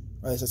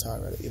 Right, that's how I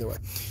read it, either way.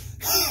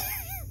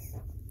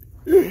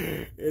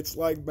 It's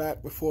like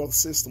back before the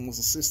system was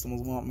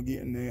what I'm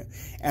getting there.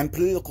 And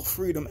political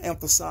freedom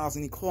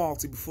emphasizing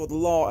equality before the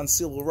law and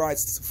civil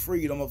rights to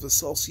freedom of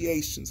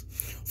associations,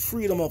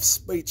 freedom of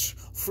speech,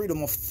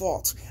 freedom of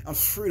thought, and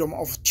freedom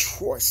of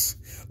choice.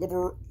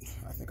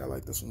 I think I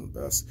like this one the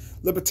best.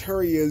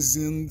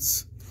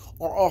 Libertarians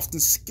are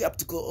often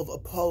skeptical of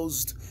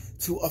opposed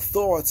to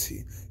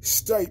authority,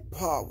 state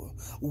power,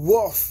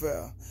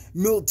 warfare,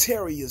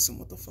 militarism,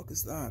 what the fuck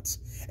is that?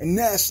 And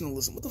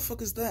nationalism, what the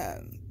fuck is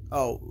that?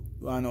 Oh,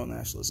 I know what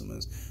nationalism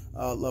is,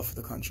 love for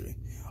the country.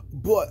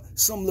 But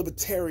some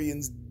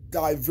libertarians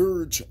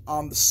diverge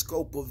on the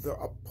scope of their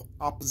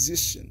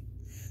opposition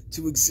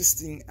to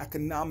existing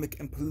economic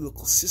and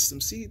political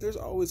systems. See, there's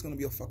always going to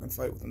be a fucking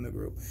fight within the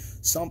group.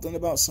 Something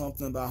about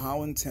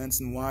how intense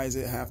and why does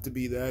it have to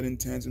be that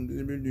intense, and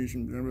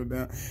blah, blah,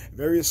 blah.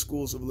 Various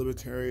schools of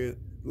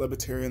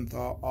libertarian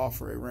thought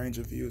offer a range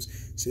of views.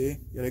 See,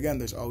 yet again,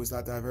 there's always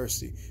that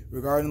diversity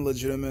regarding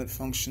legitimate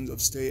functions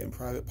of state and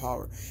private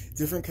power.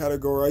 Different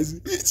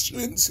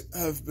categorizations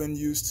have been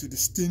used to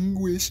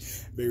distinguish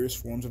various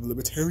forms of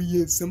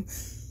libertarianism.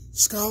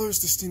 Scholars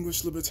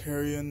distinguish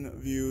libertarian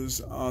views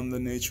on the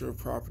nature of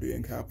property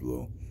and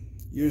capital,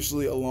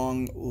 usually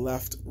along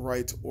left,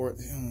 right, or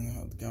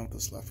down with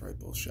this left, right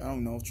bullshit. I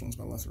don't know which one's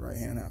my left or right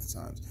hand half the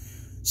times.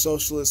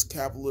 Socialist,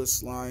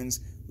 capitalist lines.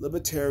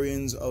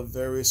 Libertarians of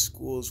various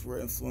schools were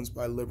influenced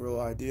by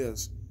liberal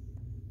ideas.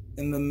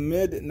 In the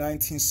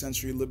mid-19th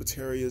century,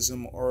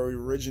 libertarianism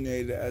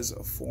originated as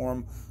a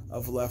form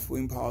of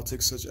left-wing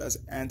politics, such as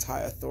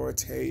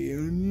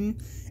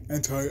anti-authoritarianism,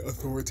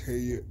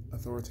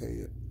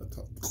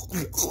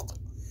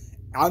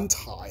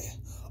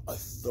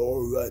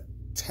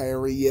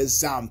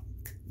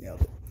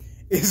 nailed it,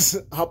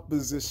 is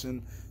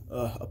oppression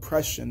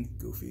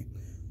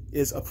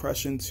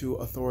to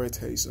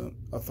authoritism,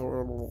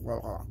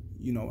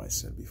 you know what I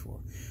said before,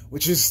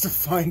 which is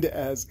defined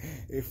as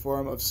a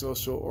form of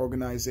social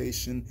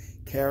organization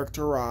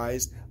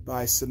characterized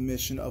by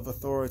submission of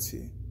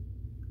authority,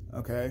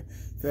 okay,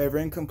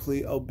 favoring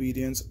complete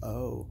obedience,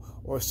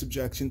 or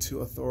subjection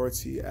to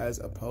authority as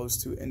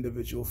opposed to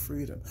individual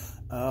freedom.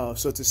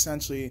 So it's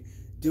essentially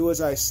do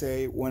as I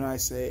say, when I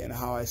say, and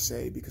how I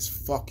say, because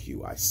fuck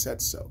you, I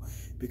said so.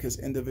 Because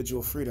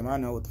individual freedom, I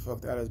know what the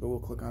fuck that is, but we'll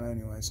click on it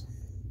anyways.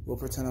 We'll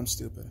pretend I'm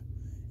stupid.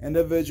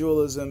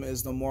 Individualism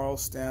is the moral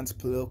stance,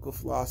 political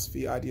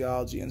philosophy,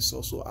 ideology, and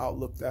social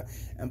outlook that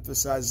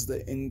emphasizes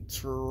the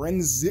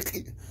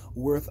intrinsic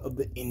worth of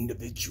the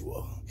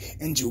individual.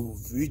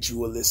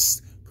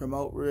 Individualists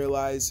promote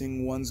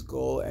realizing one's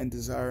goal and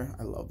desire.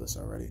 I love this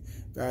already.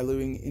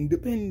 Valuing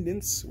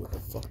independence. What the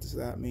fuck does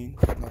that mean?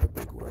 Another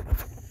big word.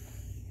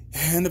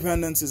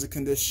 Independence is a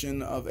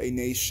condition of a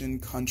nation,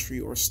 country,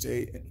 or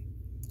state.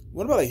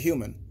 What about a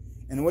human?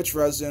 In which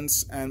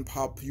residents and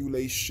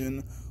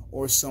population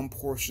or some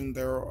portion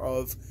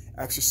thereof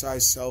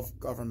exercise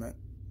self-government.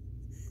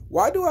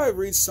 Why do I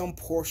read some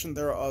portion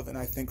thereof and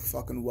I think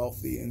fucking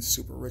wealthy and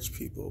super rich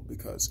people?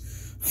 Because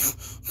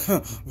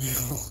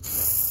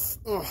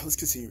let's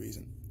continue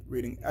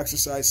reading.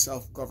 Exercise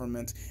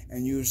self-government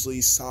and usually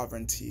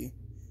sovereignty,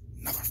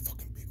 another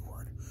fucking big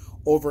word,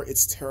 over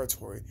its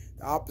territory.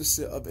 The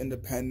opposite of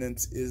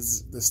independence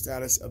is the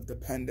status of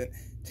dependent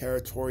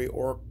territory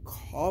or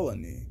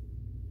colony.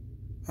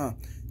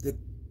 The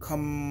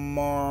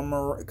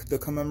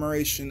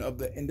commemoration of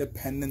the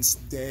Independence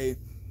Day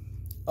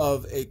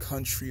of a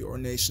country or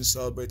nation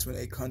celebrates when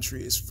a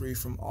country is free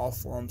from all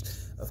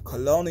forms of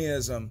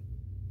colonialism.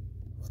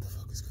 What the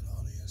fuck is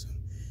colonialism?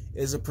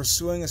 It is a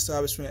pursuing,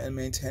 establishment, and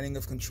maintaining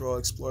of control,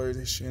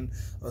 exploitation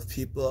of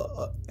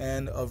people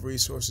and of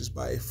resources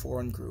by a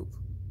foreign group.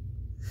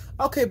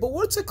 Okay, but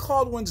what's it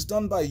called when it's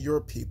done by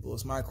your people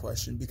is my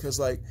question, because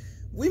like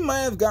we might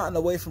have gotten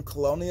away from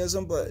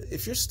colonialism, but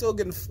if you're still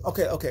getting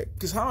okay,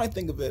 because how I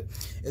think of it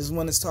is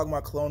when it's talking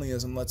about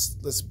colonialism,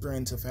 let's bring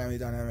into family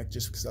dynamic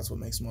just because that's what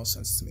makes most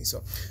sense to me.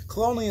 So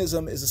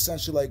colonialism is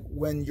essentially like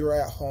when you're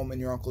at home and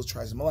your uncle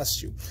tries to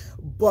molest you.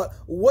 But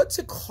what's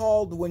it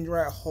called when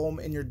you're at home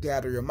and your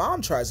dad or your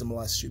mom tries to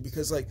molest you?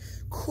 Because like,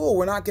 cool,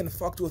 we're not getting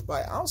fucked with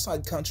by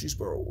outside countries,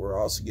 but we're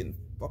also getting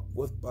fucked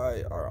with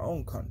by our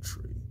own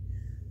country.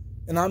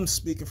 And I'm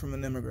speaking from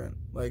an immigrant.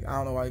 Like, I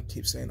don't know why I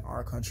keep saying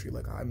our country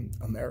like I'm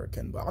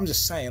American, but I'm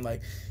just saying,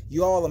 like,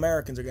 you all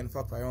Americans are getting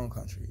fucked by your own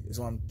country, is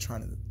what I'm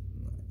trying to,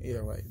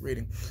 either way,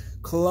 reading.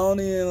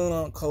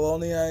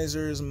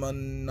 Colonizers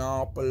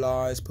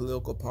monopolize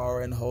political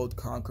power and hold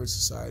conquered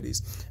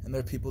societies and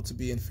their people to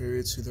be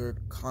inferior to their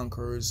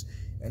conquerors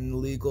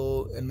in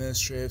legal,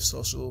 administrative,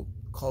 social,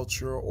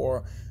 culture,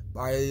 or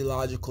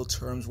biological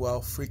terms, while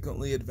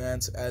frequently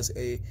advanced as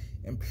a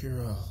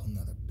imperial,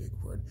 another big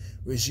word,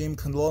 regime.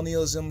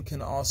 Colonialism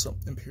can also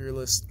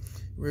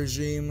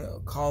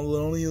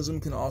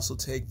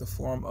take the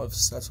form of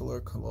settler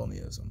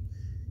colonialism.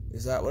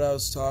 Is that what I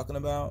was talking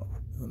about?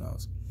 Who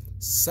knows?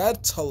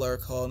 Settler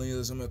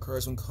colonialism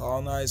occurs when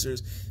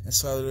colonizers and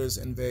settlers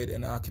invade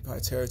and occupy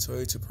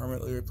territory to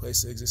permanently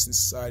replace the existing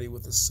society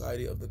with the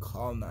society of the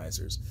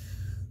colonizers.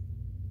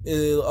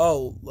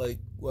 Like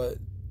what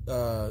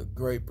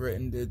Great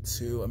Britain did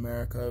to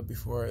America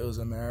before it was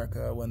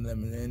America, when the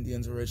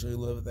Indians originally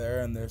lived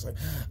there, and there's like,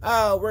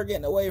 we're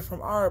getting away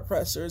from our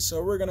oppressors,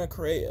 so we're gonna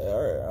create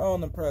our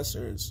own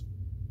oppressors.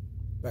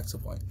 Back to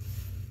the point.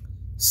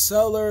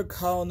 Settler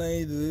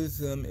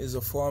colonialism is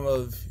a form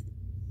of,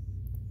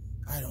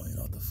 I don't even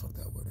know what the fuck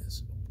that word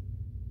is.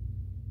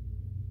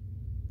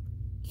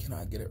 Can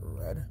I get it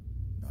read?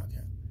 No, I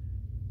can't.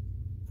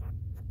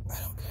 I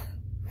don't care.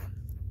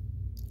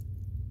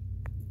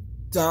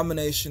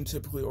 Domination,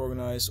 typically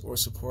organized or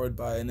supported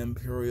by an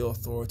imperial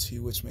authority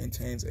which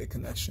maintains a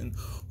connection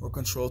or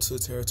control to the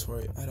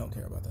territory. I don't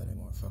care about that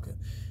anymore. Fuck it.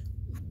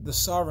 the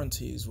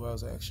sovereignty is what I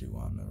was actually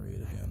wanting to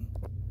read again.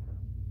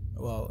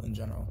 Well, in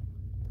general.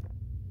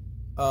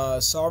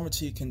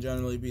 Sovereignty can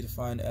generally be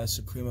defined as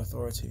supreme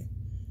authority.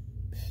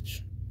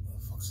 Bitch, what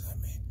the fuck does that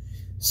mean?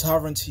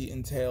 Sovereignty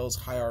entails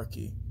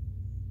hierarchy.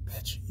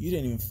 Bitch, you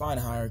didn't even find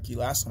hierarchy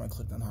last time I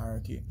clicked on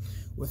hierarchy.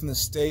 Within the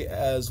state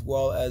as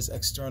well as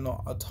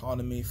external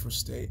autonomy for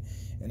state.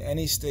 In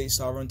any state,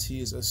 sovereignty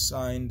is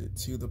assigned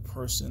to the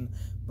person,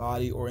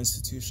 body, or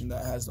institution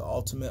that has the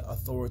ultimate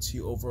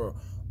authority over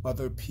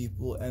other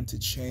people and to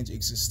change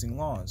existing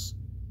laws.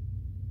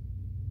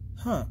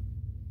 Huh.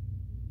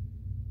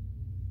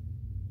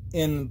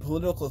 In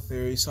political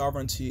theory,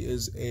 sovereignty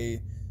is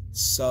a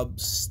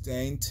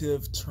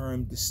substantive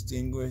term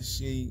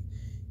distinguishing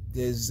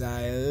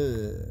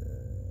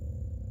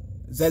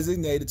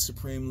designated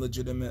supreme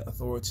legitimate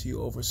authority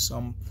over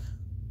some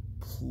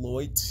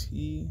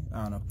polity.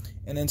 I don't know.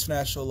 In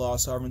international law,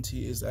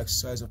 sovereignty is the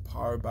exercise of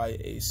power by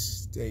a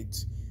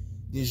state.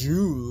 De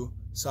jure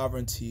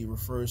sovereignty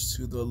refers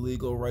to the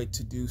legal right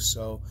to do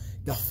so.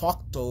 De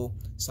facto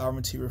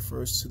sovereignty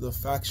refers to the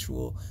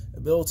factual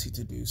ability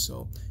to do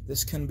so.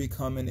 This can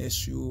become an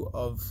issue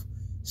of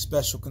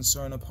special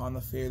concern upon the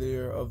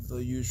failure of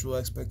the usual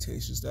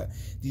expectations that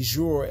de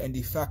jure and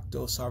de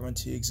facto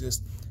sovereignty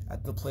exist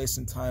at the place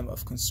and time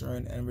of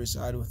concern and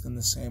reside within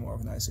the same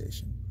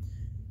organization.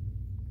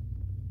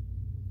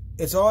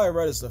 It's all I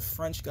read is the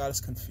French got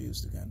us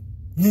confused again.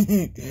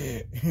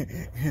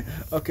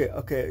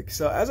 Okay.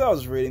 So as I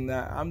was reading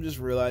that, I'm just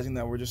realizing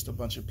that we're just a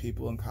bunch of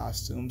people in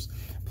costumes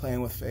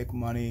playing with fake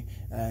money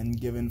and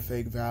giving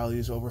fake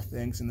values over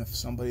things. And if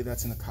somebody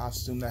that's in a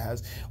costume that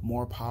has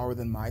more power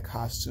than my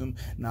costume,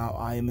 now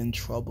I am in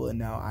trouble and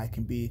now I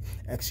can be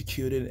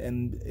executed.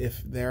 And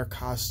if their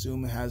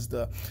costume has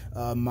the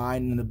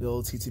mind and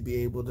ability to be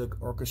able to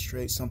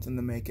orchestrate something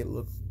to make it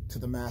look to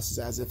the masses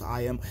as if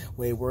I am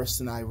way worse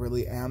than I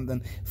really am,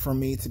 then for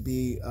me to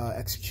be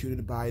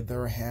executed by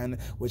their hand,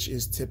 which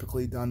is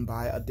typically done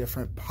by a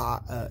different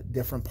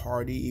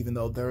party, even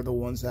though they're the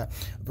ones that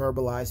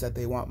verbalize that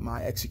they want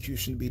my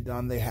execution to be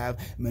done, they have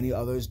many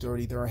others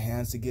dirty their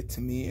hands to get to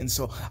me. And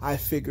so I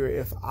figure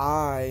if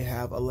I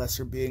have a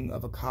lesser being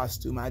of a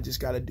costume, I just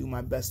got to do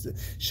my best to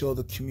show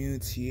the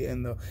community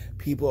and the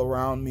people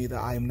around me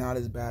that I am not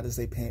as bad as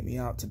they paint me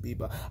out to be.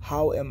 But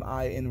how am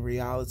I in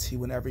reality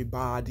when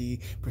everybody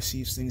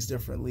perceives things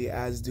differently,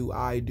 as do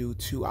I do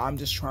too? I'm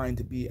just trying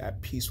to be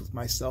at peace with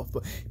myself,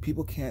 but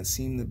people can't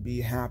seem to be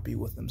happy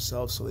with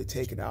themselves, so they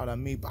take it out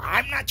on me. But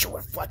I'm not your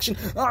reflection,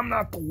 I'm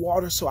not the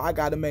water, so I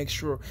got to make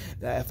sure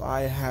that if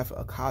I have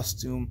a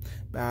costume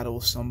battle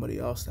with somebody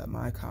else, that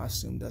my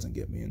costume doesn't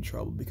get me in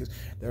trouble because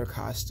their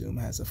costume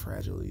has a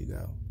fragile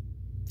ego.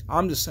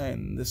 I'm just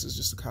saying, this is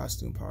just a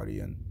costume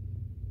party, and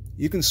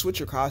you can switch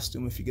your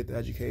costume if you get the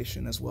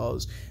education as well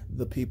as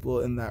the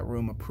people in that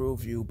room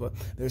approve you, but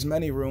there's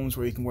many rooms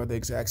where you can wear the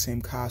exact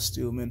same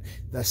costume, and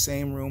that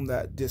same room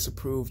that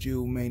disapproved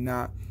you may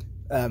not,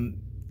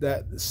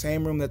 that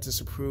same room that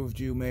disapproved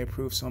you may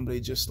approve somebody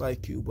just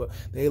like you, but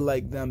they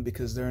like them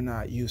because they're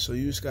not you. So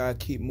you just gotta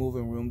keep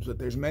moving rooms, but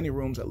there's many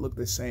rooms that look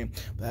the same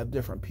but have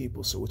different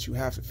people. So what you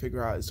have to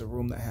figure out is a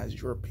room that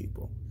has your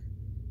people.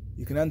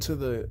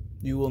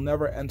 You will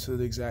never enter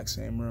the exact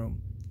same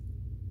room,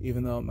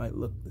 even though it might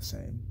look the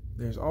same.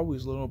 There's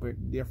always a little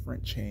bit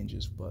different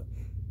changes, but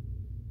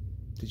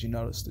did you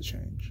notice the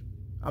change?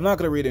 I'm not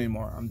going to read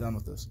anymore. I'm done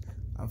with this.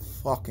 I'm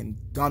fucking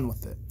done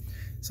with it.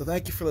 So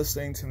thank you for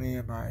listening to me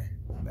and my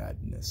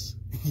madness.